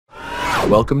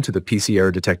Welcome to the PC Error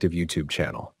Detective YouTube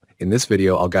channel. In this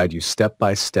video, I'll guide you step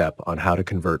by step on how to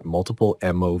convert multiple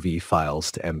MOV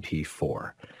files to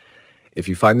MP4. If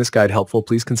you find this guide helpful,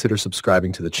 please consider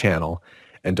subscribing to the channel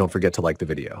and don't forget to like the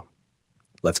video.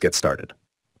 Let's get started.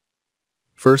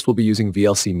 First, we'll be using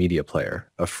VLC Media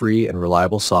Player, a free and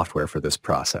reliable software for this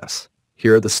process.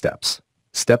 Here are the steps.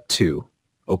 Step 2,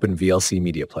 open VLC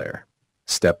Media Player.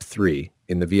 Step 3,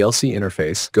 in the VLC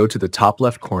interface, go to the top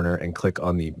left corner and click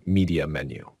on the Media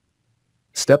menu.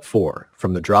 Step 4,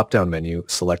 from the drop-down menu,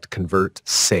 select Convert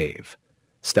Save.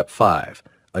 Step 5,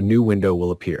 a new window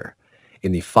will appear.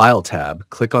 In the File tab,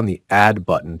 click on the Add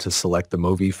button to select the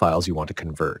MOV files you want to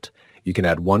convert. You can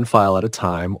add one file at a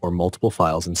time or multiple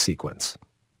files in sequence.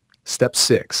 Step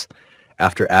 6,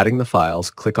 after adding the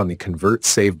files, click on the Convert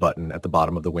Save button at the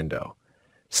bottom of the window.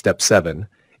 Step 7,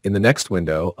 in the next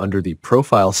window, under the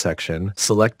Profile section,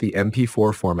 select the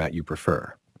MP4 format you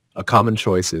prefer. A common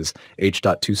choice is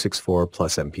H.264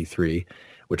 plus MP3,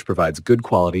 which provides good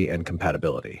quality and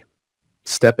compatibility.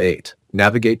 Step 8,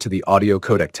 navigate to the Audio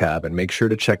Codec tab and make sure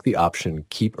to check the option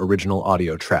Keep Original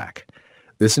Audio Track.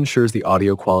 This ensures the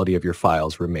audio quality of your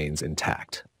files remains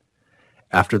intact.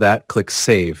 After that, click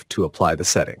Save to apply the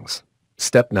settings.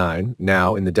 Step 9,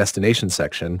 now in the Destination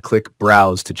section, click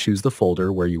Browse to choose the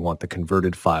folder where you want the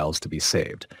converted files to be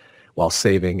saved. While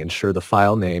saving, ensure the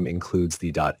file name includes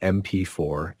the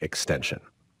 .mp4 extension.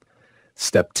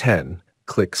 Step 10,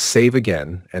 click Save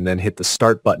again and then hit the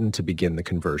Start button to begin the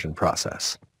conversion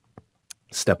process.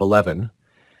 Step 11,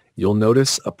 you'll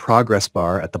notice a progress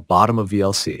bar at the bottom of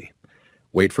VLC.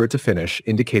 Wait for it to finish,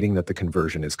 indicating that the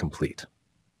conversion is complete.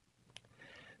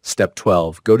 Step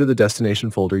 12, go to the destination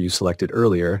folder you selected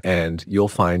earlier and you'll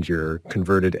find your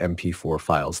converted MP4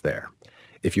 files there.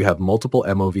 If you have multiple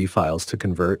MOV files to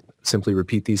convert, simply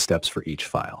repeat these steps for each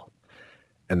file.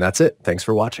 And that's it. Thanks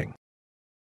for watching.